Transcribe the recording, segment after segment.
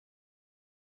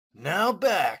Now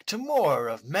back to more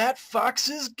of Matt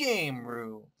Fox's Game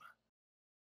Room.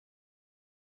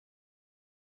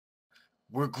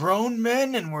 We're grown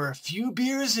men and we're a few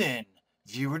beers in.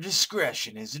 Viewer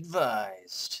discretion is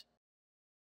advised.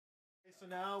 Okay, so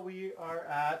now we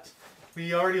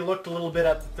already looked a little bit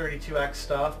at the 32X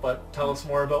stuff, but tell us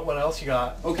more about what else you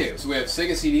got. Okay, so we have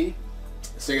Sega CD,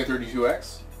 Sega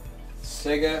 32X,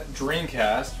 Sega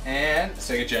Dreamcast, and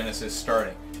Sega Genesis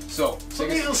starting. So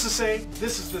needless to say,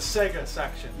 this is the Sega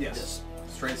section. Yes,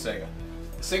 straight Sega.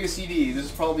 Sega CD, this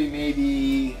is probably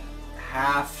maybe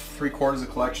half, 3/4 of the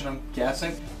collection, I'm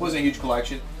guessing. Wasn't a huge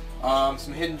collection.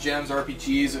 Some hidden gems,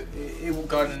 RPGs. It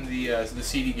got into the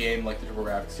CD game like the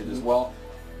TurboGrafx did as well.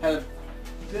 Had a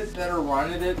bit better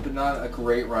run at it, but not a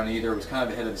great run either. It was kind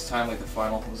of ahead of its time, like the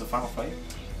Final Fight?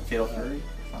 Fatal Fury?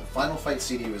 Final Fight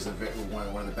CD was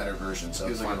one of the better versions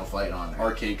of Final Fight on there.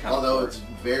 Arcade kind of. Although it's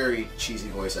very cheesy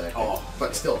voice acting,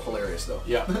 but still hilarious though.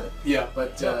 Yeah, yeah.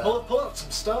 But pull up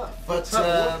some stuff. But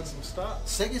some stuff.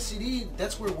 Sega CD,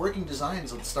 that's where Working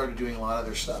Designs started doing a lot of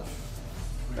their stuff.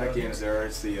 That game is there.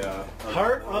 It's the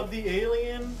Heart of the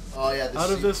Alien. Oh yeah,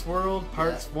 Out of This World,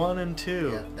 parts 1 and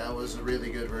 2. Yeah, that was a really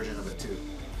good version of it too.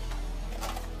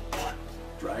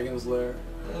 Dragon's Lair.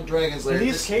 Dragon's Lair. And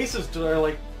these cases are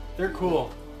like, they're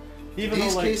cool. Even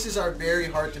these though, like, cases are very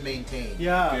hard to maintain.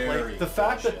 Yeah, very like the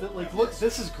fact that like look,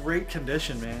 this is great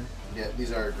condition, man. Yeah,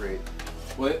 these are great.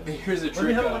 Well, here's the trick. Let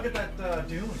me have a look at that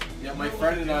Dune. Yeah, my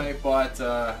friend and I bought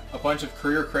a bunch of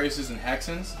Career Crisis and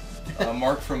Hexens,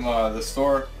 marked from the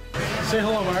store. Say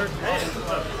hello, Mark.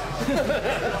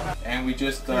 And we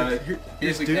just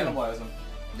basically cannibalize them.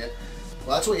 Yeah.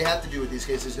 Well, that's what you have to do with these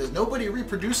cases, because nobody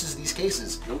reproduces these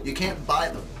cases. Nope. You can't buy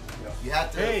them. Yep. You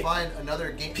have to find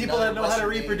another game. People that know how to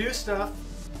reproduce stuff.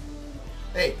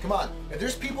 Hey, come on. If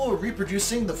there's people who are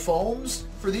reproducing the foams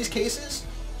for these cases,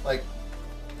 like...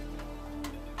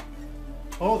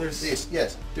 Oh, there's...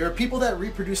 Yes. There are people that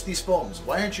reproduce these foams.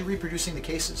 Why aren't you reproducing the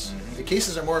cases? Mm-hmm. The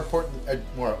cases are more important,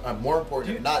 more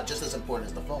important, not just as important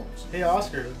as the foams. Hey,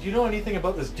 Oscar, do you know anything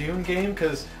about this Dune game?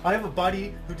 Because I have a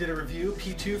buddy who did a review,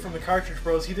 P2 from the Cartridge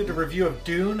Bros. He did a review of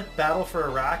Dune, Battle for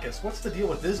Arrakis. What's the deal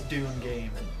with this Dune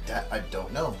game? That, I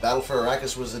don't know. Battle for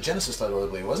Arrakis was a Genesis title, I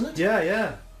believe, wasn't it? Yeah,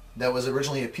 yeah. That was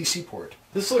originally a PC port.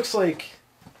 This looks like...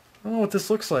 I don't know what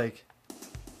this looks like.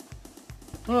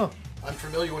 Oh. I'm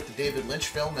familiar with the David Lynch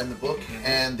film and the book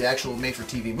and the actual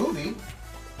made-for-TV movie.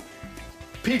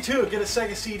 P2, get a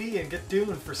Sega CD and get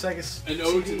Dune for Sega CD. An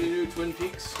ode to the new Twin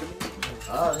Peaks.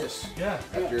 Ah, yes. Yeah.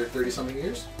 After 30-something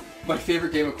years. My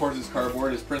favorite game, of course, is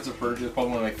Cardboard. Is Prince of Persia. It's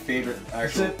probably one of my favorite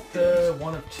actual. Is it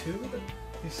one of two that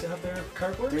you still have there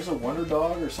cardboard? There's a Wonder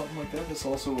Dog or something like that. That's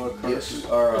also a cardboard. Yes.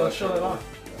 Let's show that off.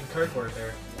 The cardboard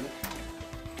there.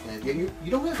 And you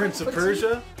don't have Prince of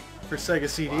Persia for Sega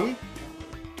CD. Wow.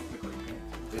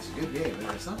 It's a good game, and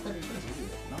it's not that expensive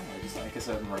either. No, I guess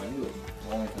I haven't run into it.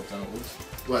 Only if it's on a list.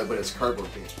 Well, but it's cardboard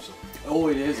based. So. Oh,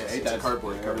 it is. Yes, it's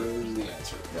cardboard. There's the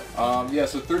answer. Yeah. Yeah.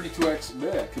 So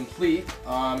 32X, complete.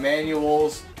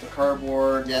 Manuals, the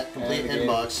cardboard. Yeah, complete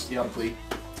inbox. Yep. Complete.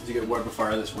 So you get Web of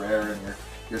Fire that's rare in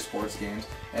your sports games.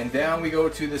 And down we go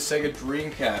to the Sega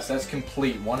Dreamcast. That's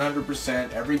complete,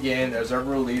 100%. Every game that was ever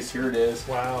released, here it is.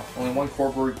 Wow. Only one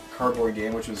cardboard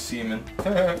game, which was Seaman.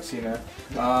 Seaman.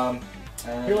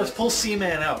 Here, let's pull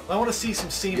Seaman out. I want to see some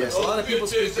Seaman. Yes, a lot of people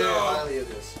speak very highly of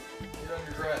this. Get on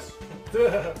your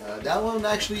dress. That one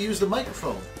actually used a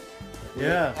microphone.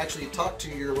 Yeah. Actually talk to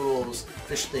your little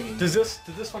fish thingy.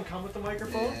 Did this one come with the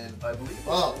microphone? And I believe.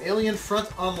 Oh, Alien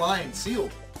Front Online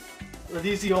sealed. Are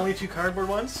these the only two cardboard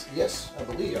ones? Yes, I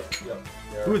believe. Yep.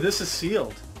 Ooh, this is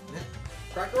sealed. Yeah.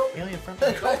 Crack rope? Alien Front.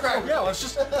 Crack. Yeah, let's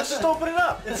just open it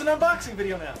up. It's an unboxing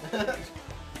video now.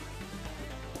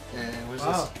 And what's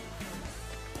this?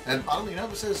 And oddly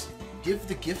enough, it says, "Give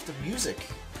the gift of music."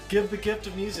 Give the gift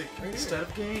of music instead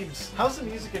of games. How's the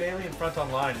music in Alien Front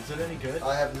Online? Is it any good?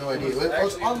 I have no idea. Well,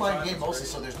 it's an online game mostly,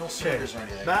 so there's no servers or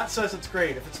anything. Matt says it's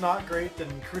great. If it's not great, then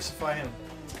crucify him.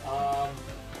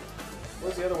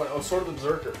 What's the other one? Oh, Sword of the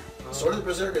Berserker. Sword of the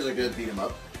Berserker is a good beat 'em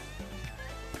up.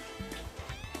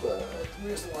 But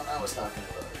where's the one I was talking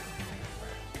about?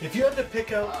 If you had to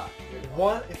pick out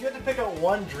one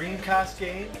Dreamcast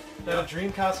game that a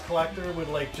Dreamcast collector would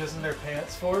like jizz in their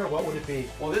pants for, what would it be?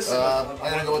 Well, this. I'm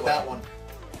gonna go with that one.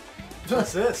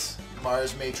 What's this?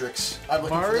 Mars Matrix. I'm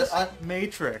looking for this.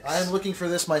 Matrix. I am looking for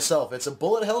this myself. It's a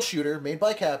bullet hell shooter made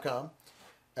by Capcom.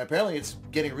 Apparently, it's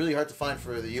getting really hard to find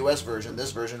for the US version.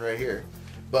 This version right here,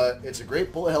 but it's a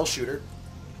great bullet hell shooter.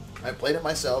 I played it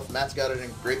myself. Matt's got it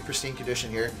in great pristine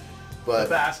condition here. But the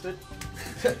bastard.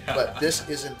 but this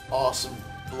is an awesome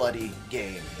bloody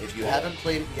game. If you haven't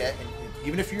played it yet, and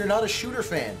Even if you're not a shooter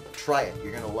fan, try it.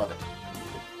 You're gonna love it.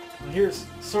 And here's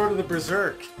sort of the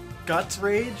Berserk. Guts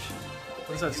Rage? What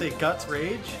does that say? Guts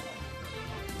Rage?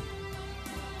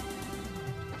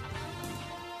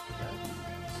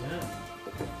 Yeah.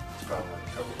 It's probably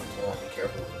be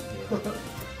careful.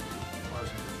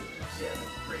 Yeah,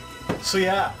 great game. So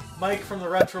yeah, Mike from the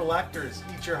Retro Lectors,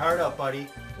 eat your heart out, buddy.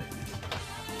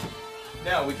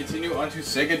 Now we continue on to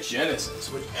Sega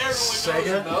Genesis, which everyone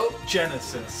Sega knows about.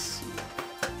 Genesis.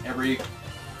 Every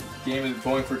game is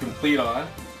going for complete on.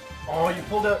 Oh, you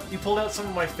pulled out some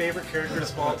of my favorite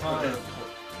characters of all time.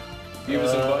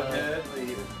 Beavis and Butthead.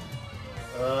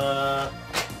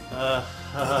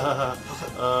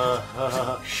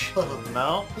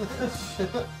 No?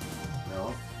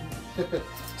 No.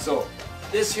 So,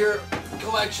 this here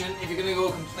collection, if you're gonna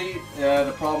go complete,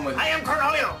 the problem with I am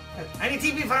Cornelio. I need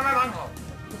TP for my bunghole.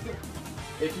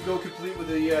 if you go complete with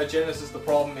the Genesis, the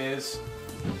problem is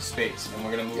space, and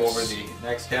we're gonna move over the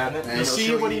next cabinet. And You I'll see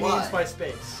show what you he why. means by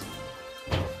space.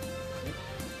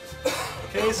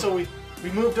 Okay, so we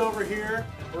moved over here.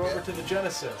 We're over to the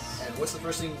Genesis. And what's the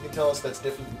first thing you can tell us that's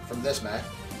different from this, Matt?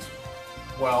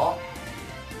 Well,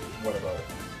 what about it?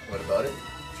 What about it?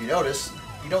 If you notice,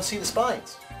 you don't see the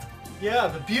spines. Yeah,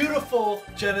 the beautiful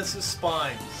Genesis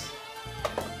spines.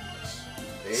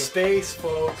 See? Space,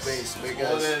 folks. Space, All it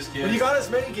because is, When kids. you got as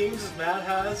many games as Matt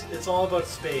has, it's all about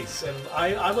space. And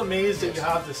I'm amazed that you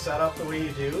have this set up the way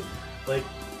you do. Like,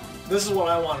 this is what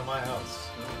I want in my house.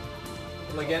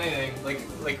 Like anything,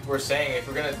 like we're saying, if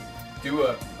we're gonna do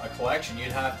a collection,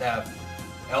 you'd have to have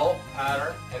L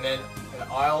pattern and then an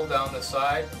aisle down the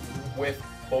side with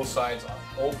both sides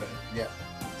open yeah,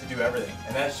 to do everything.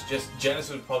 And that's just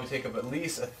Genesis would probably take up at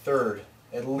least a third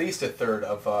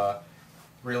of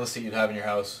real estate you'd have in your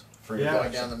house for your Yeah. going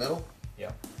collection. down the middle.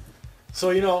 Yeah.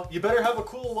 So, you know, you better have a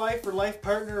cool wife or life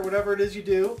partner or whatever it is you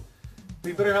do. But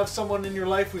you better have someone in your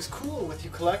life who's cool with you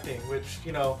collecting, which,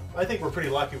 you know, I think we're pretty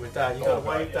lucky with that. You got a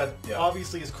wife that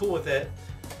obviously is cool with it.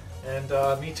 And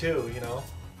me too, you know.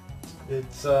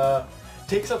 It's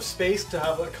takes up space to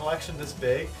have a collection this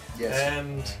big.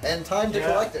 Yes. And time to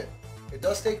Yeah. collect it. It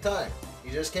does take time.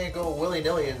 You just can't go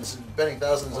willy-nilly and spending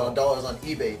thousands on dollars on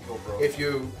eBay. Go broke. If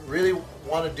you really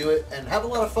want to do it and have a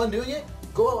lot of fun doing it,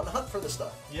 go out and hunt for the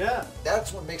stuff. yeah,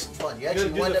 That's what makes it fun. You you gotta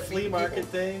actually do wind the up flea meeting market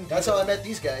people. thing. That's how I met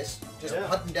these guys. Just Yeah.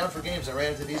 hunting down for games. I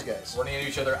ran into these guys. Running into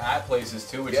each other at places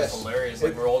too, which Yes. is hilarious.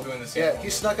 Like we're all doing the same. Yeah, one. he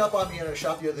snuck up on me in a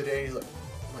shop the other day. He's like,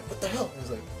 I'm like, what the hell? And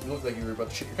he's like, you look like you were about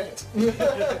to shit your pants. And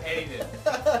he did.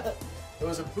 It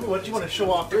was a. Ooh, what do you want to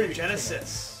show off there?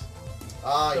 Genesis.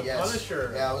 Ah, The yes.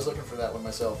 Punisher. Yeah, I was looking for that one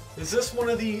myself. Is this one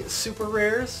of the super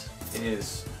rares? It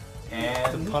is.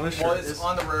 And The Punisher well, it's is-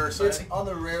 on the rare side. It's on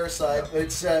the rare side.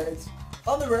 It's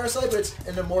on the rare side, but it's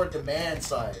in the more demand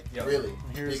side, Yep. really.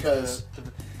 Here's Because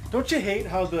don't you hate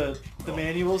how the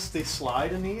manuals they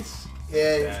slide in these?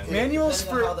 yeah, Manuals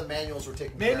depending on for- how the manuals were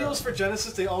taken Manuals care for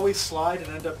Genesis they always slide and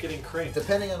end up getting crimped. of.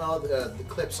 Depending on all the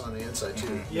clips on the inside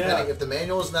too. Yeah. Depending- If the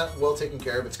manual is not well taken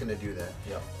care of, it's going to do that.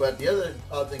 Yep. But the other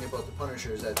odd thing about the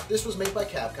Punisher is that this was made by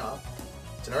Capcom.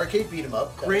 It's an arcade beat 'em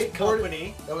up. that Great was ported-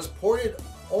 company. That was ported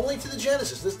only to the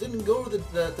Genesis. This didn't go to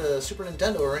the Super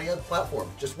Nintendo or any other platform.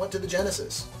 It just went to the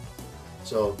Genesis.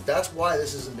 So that's why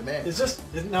this is in demand. Is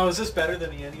this better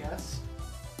than the NES?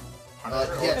 Yes,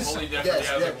 Totally different. yes,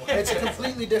 Yeah, yeah. It's a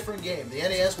completely different game. The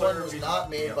NES one was Beat 'em not up,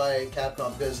 made yeah. by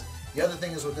Capcom because the other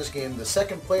thing is with this game, the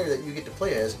second player that you get to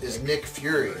play as is Nick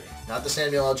Fury, not the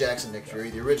Samuel L. Jackson Nick Fury,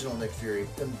 the original Nick Fury.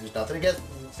 And there's nothing against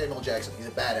Samuel L. Jackson. He's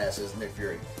a badass as Nick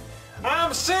Fury.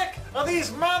 I'm sick of these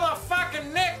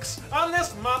motherfucking Nicks on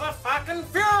this motherfucking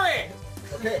Fury!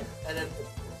 Okay, and if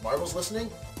Marvel's listening,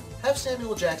 have Samuel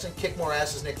L. Jackson kick more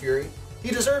ass as Nick Fury.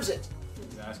 He deserves it.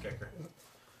 He's an ass kicker.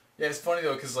 Yeah, it's funny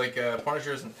though, because like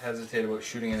Punisher doesn't hesitate about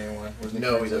shooting anyone. Whereas Nick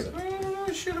No, Fury's he like,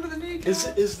 "Oh, shoot him in the knee.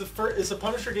 Is the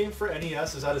Punisher game for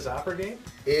NES? Is that a Zapper game?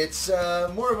 It's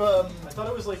more of a... I thought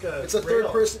it was like a. It's a rail.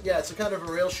 third person, yeah, it's a kind of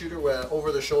a rail shooter where,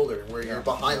 over the shoulder where you're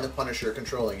behind the Punisher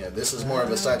controlling it. This is more of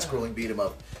a side-scrolling beat 'em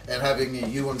up. And having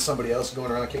you and somebody else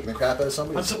going around kicking the crap out of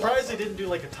somebody. I'm is a lot surprised of they didn't do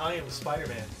like a tie-in with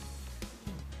Spider-Man.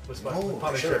 With fun. No,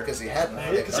 Punisher. because he hadn't.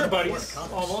 Because they're buddies,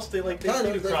 almost. They Kind do of,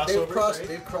 they've crossovers, crossed, right?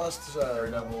 they've crossed,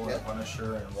 Daredevil yeah. and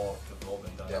Punisher and they've all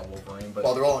been done Yeah. on Wolverine, but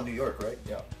Well, they're all in New York, right?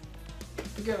 yeah.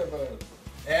 Forget about it.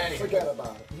 Anyway.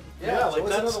 about it. Yeah, so like what's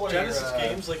that's another one of your, Genesis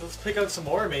games. Like, let's pick out some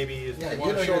more maybe. If Yeah, you you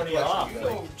want know to show your any collection, off. you You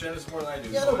got know Genesis more than I do.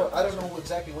 Yeah, no, but I don't know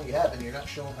exactly what you have, and you're not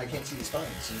showing. I can't see the spines.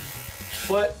 See?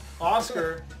 But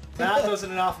Oscar, Matt does it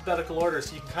in alphabetical order,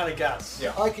 so you can kind of guess.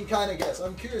 Yeah. I can kind of guess.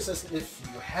 I'm curious as to if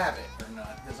you have it or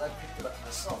not, because I picked it up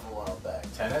myself a while back.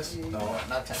 Tennis? No,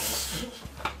 not tennis.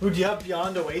 Who do you have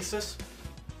beyond Oasis?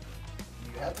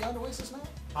 have the Oasis now?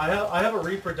 I have a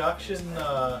reproduction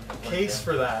case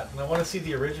for that, and I want to see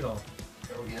the original.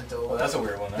 El Viento. Well, that's a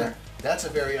weird one there. That's a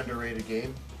very underrated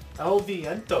game. El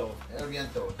Viento. El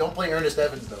Viento. Don't play Ernest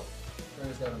Evans though.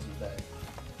 Ernest Evans is bad.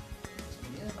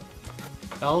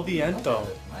 El Viento.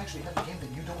 I actually have a game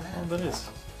that you don't have. Oh, that is.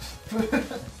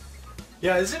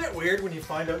 Yeah, isn't it weird when you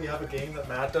find out you have a game that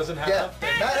Matt doesn't have?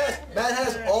 Yeah, Matt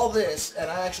has all this,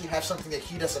 and I actually have something that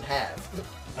he doesn't have.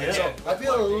 Yeah. So I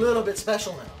feel a little bit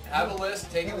special now. Have a list,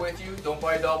 take it with you. Don't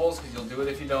buy doubles because you'll do it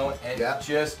if you don't. And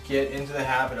just get into the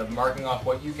habit of marking off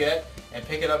what you get and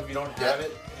pick it up if you don't have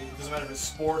it. It doesn't matter if it's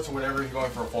sports or whatever. If you're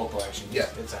going for a full collection,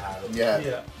 it's a habit. Yeah.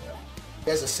 Yeah. He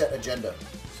has a set agenda.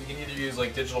 So you can either use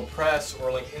like digital press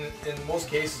or like in most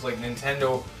cases like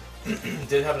Nintendo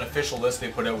did have an official list they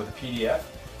put out with a PDF,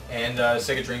 and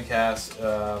Sega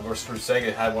Dreamcast or for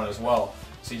Sega had one as well.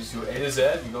 So you just do A to Z,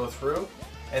 you go through,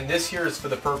 and this here is for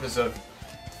the purpose of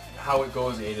how it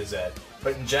goes A to Z.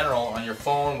 But in general, on your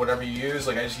phone, whatever you use,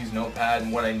 like I just use Notepad,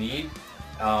 and what I need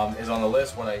is on the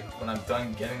list. When I'm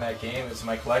done getting that game, it's in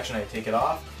my collection. I take it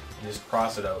off and just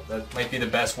cross it out. That might be the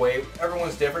best way.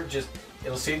 Everyone's different. Just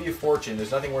it'll save you a fortune.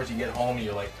 There's nothing worse. You get home and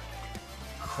you're like,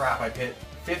 crap, I paid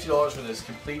 $50 for this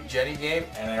complete Jenny game,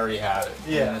 and I already have it.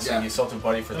 Yeah. And so you sell to a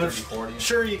buddy for 30, 40.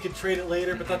 Sure, you could trade it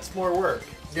later, but that's more work.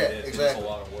 Yeah, exactly. It's a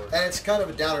lot of work. And it's kind of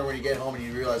a downer when you get home and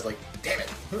you realize, like, damn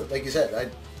it, like you said, I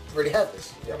already have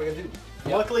this. What am I gonna do?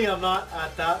 Luckily, I'm not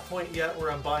at that point yet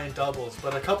where I'm buying doubles,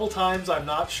 but a couple times I'm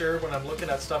not sure when I'm looking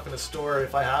at stuff in a store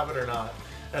if I have it or not.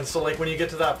 And so, like, when you get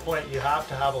to that point, you have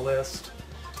to have a list.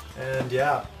 And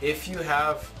yeah. If you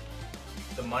have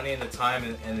the money and the time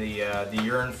and the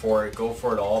yearn for it, go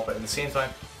for it all. But at the same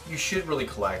time, you should really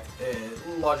collect.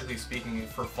 Logically speaking,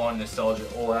 for fun, nostalgia,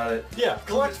 all at it. Yeah,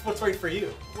 collect what's right for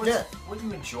you. What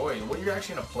you enjoy, what you're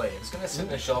actually gonna play. If it's gonna sit on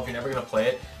the shelf, you're never gonna play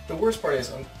it. The worst part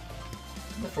is,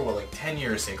 for what, like 10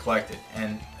 years they collected,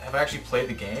 and have actually played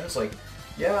the games. Like,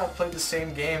 yeah, I played the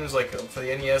same games like for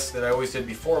the NES that I always did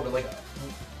before. But like,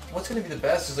 what's gonna be the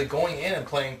best is like going in and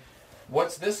playing.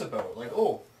 What's this about? Like,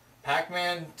 oh,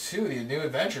 Pac-Man 2, the new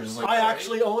adventures. Is like, I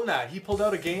actually own that. He pulled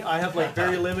out a game. I have like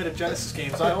very limited Genesis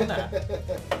games. I own that.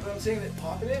 But I'm saying that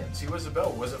pop it in, see what it's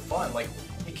about. Was it fun? Like,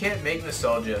 you can't make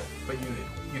nostalgia, but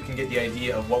you can get the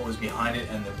idea of what was behind it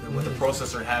and what the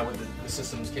processor had, what the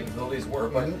system's capabilities were.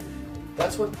 But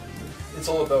that's what it's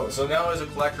all about. So now as a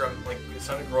collector, I'm like, it's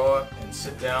time to grow up and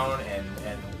sit down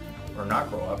and or not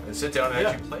grow up and sit down and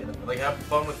actually play them. Like, have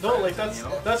fun with friends. No,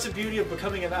 like that's the beauty of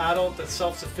becoming an adult that's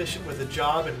self-sufficient with a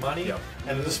job and money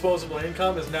and a disposable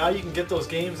income, is now you can get those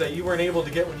games that you weren't able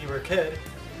to get when you were a kid,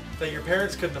 that your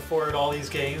parents couldn't afford all these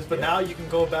games, but now you can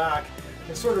go back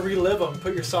and sort of relive them,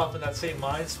 put yourself in that same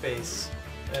mind space.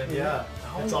 And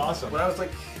it's awesome. When I was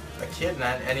like a kid and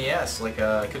I had NES, like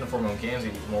I couldn't afford my own games,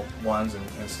 ones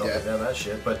and stuff like that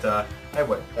shit, but I had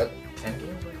what, 10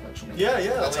 games? Yeah.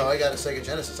 That's how I got a Sega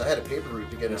Genesis. I had a paper route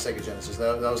to get a Sega Genesis.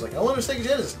 I was like, I want a Sega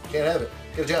Genesis. Can't have it.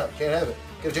 Get a job. Can't have it.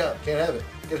 Get a job. Can't have it.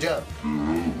 Get a job.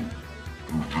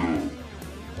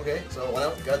 Okay, so I went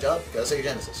out, got a job, got a Sega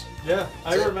Genesis. Yeah,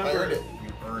 I remember. I earned it. You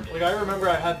earned it. Like, I remember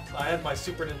I had my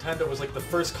Super Nintendo, was like the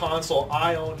first console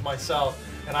I owned myself,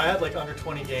 and I had like under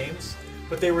 20 games,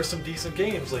 but they were some decent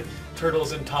games, like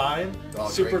Turtles in Time,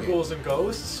 Super Ghouls and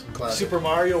Ghosts, Super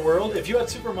Mario World. If you had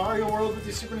Super Mario World with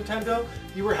your Super Nintendo,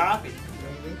 you were happy.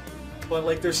 But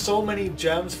like, there's so many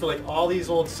gems for like all these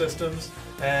old systems,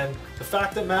 and the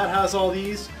fact that Matt has all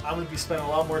these, I'm going to be spending a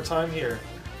lot more time here.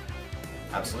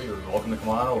 Absolutely, you're welcome to come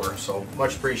on over, so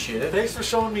much appreciated. Thanks for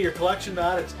showing me your collection,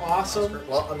 Matt. It's awesome.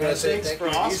 Well, I'm going to say thank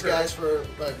you to these guys for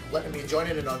letting me join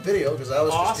in on video, because I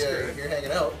was just here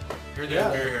hanging out. You're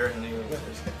there, you're here,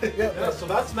 and yeah, so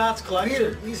that's Matt's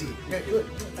collection. Easy. Yeah, good.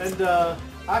 And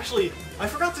actually, I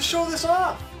forgot to show this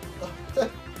off.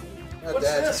 What's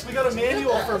this? We got a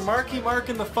manual for Marky Mark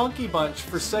and the Funky Bunch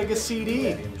for Sega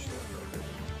CD.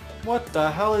 What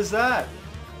the hell is that?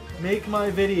 Make my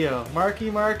video.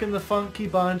 Marky Mark and the Funky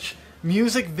Bunch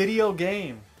music video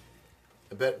game.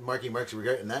 I bet Marky Mark's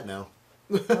regretting that now.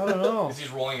 I don't know. He's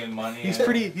rolling in money.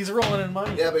 He's rolling in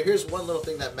money. Yeah, but here's one little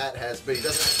thing that Matt has, but he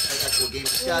doesn't have an actual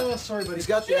game. He's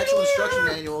got the actual instruction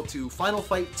manual to Final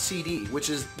Fight CD, which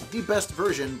is the best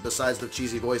version, besides the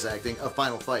cheesy voice acting, of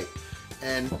Final Fight.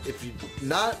 And if you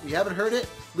haven't heard it,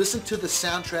 listen to the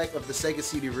soundtrack of the Sega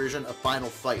CD version of Final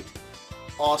Fight.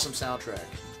 Awesome soundtrack,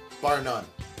 bar none.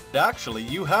 Actually,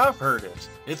 you have heard it.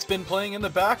 It's been playing in the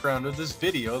background of this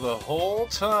video the whole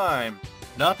time.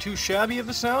 Not too shabby of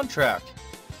a soundtrack.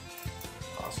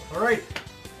 Awesome. Alright,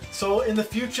 so in the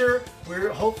future, we're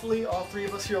hopefully all three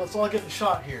of us here, let's all get in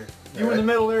shot here. You in the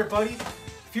middle there, buddy.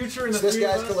 future in the It's this three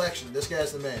of guy's us. collection. This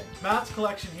guy's the man. Matt's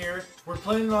collection here. We're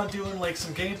planning on doing like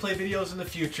some gameplay videos in the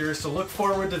future, so look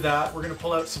forward to that. We're gonna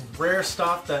pull out some rare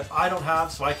stuff that I don't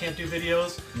have, so I can't do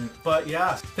videos. But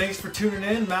yeah, thanks for tuning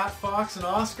in, Matt, Fox, and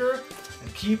Oscar,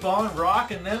 and keep on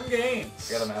rocking them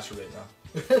games. I gotta masturbate now.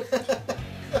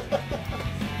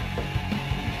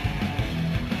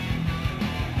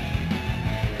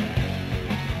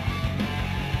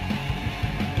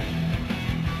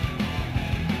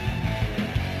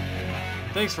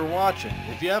 Thanks for watching.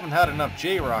 If you haven't had enough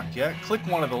JRock yet, click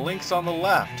one of the links on the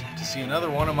left to see another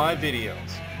one of my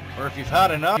videos. Or if you've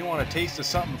had enough, you want a taste of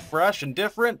something fresh and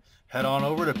different, head on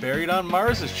over to Buried on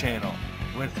Mars's channel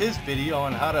with his video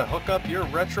on how to hook up your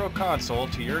retro console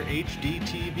to your HD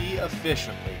TV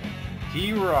efficiently.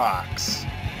 He rocks.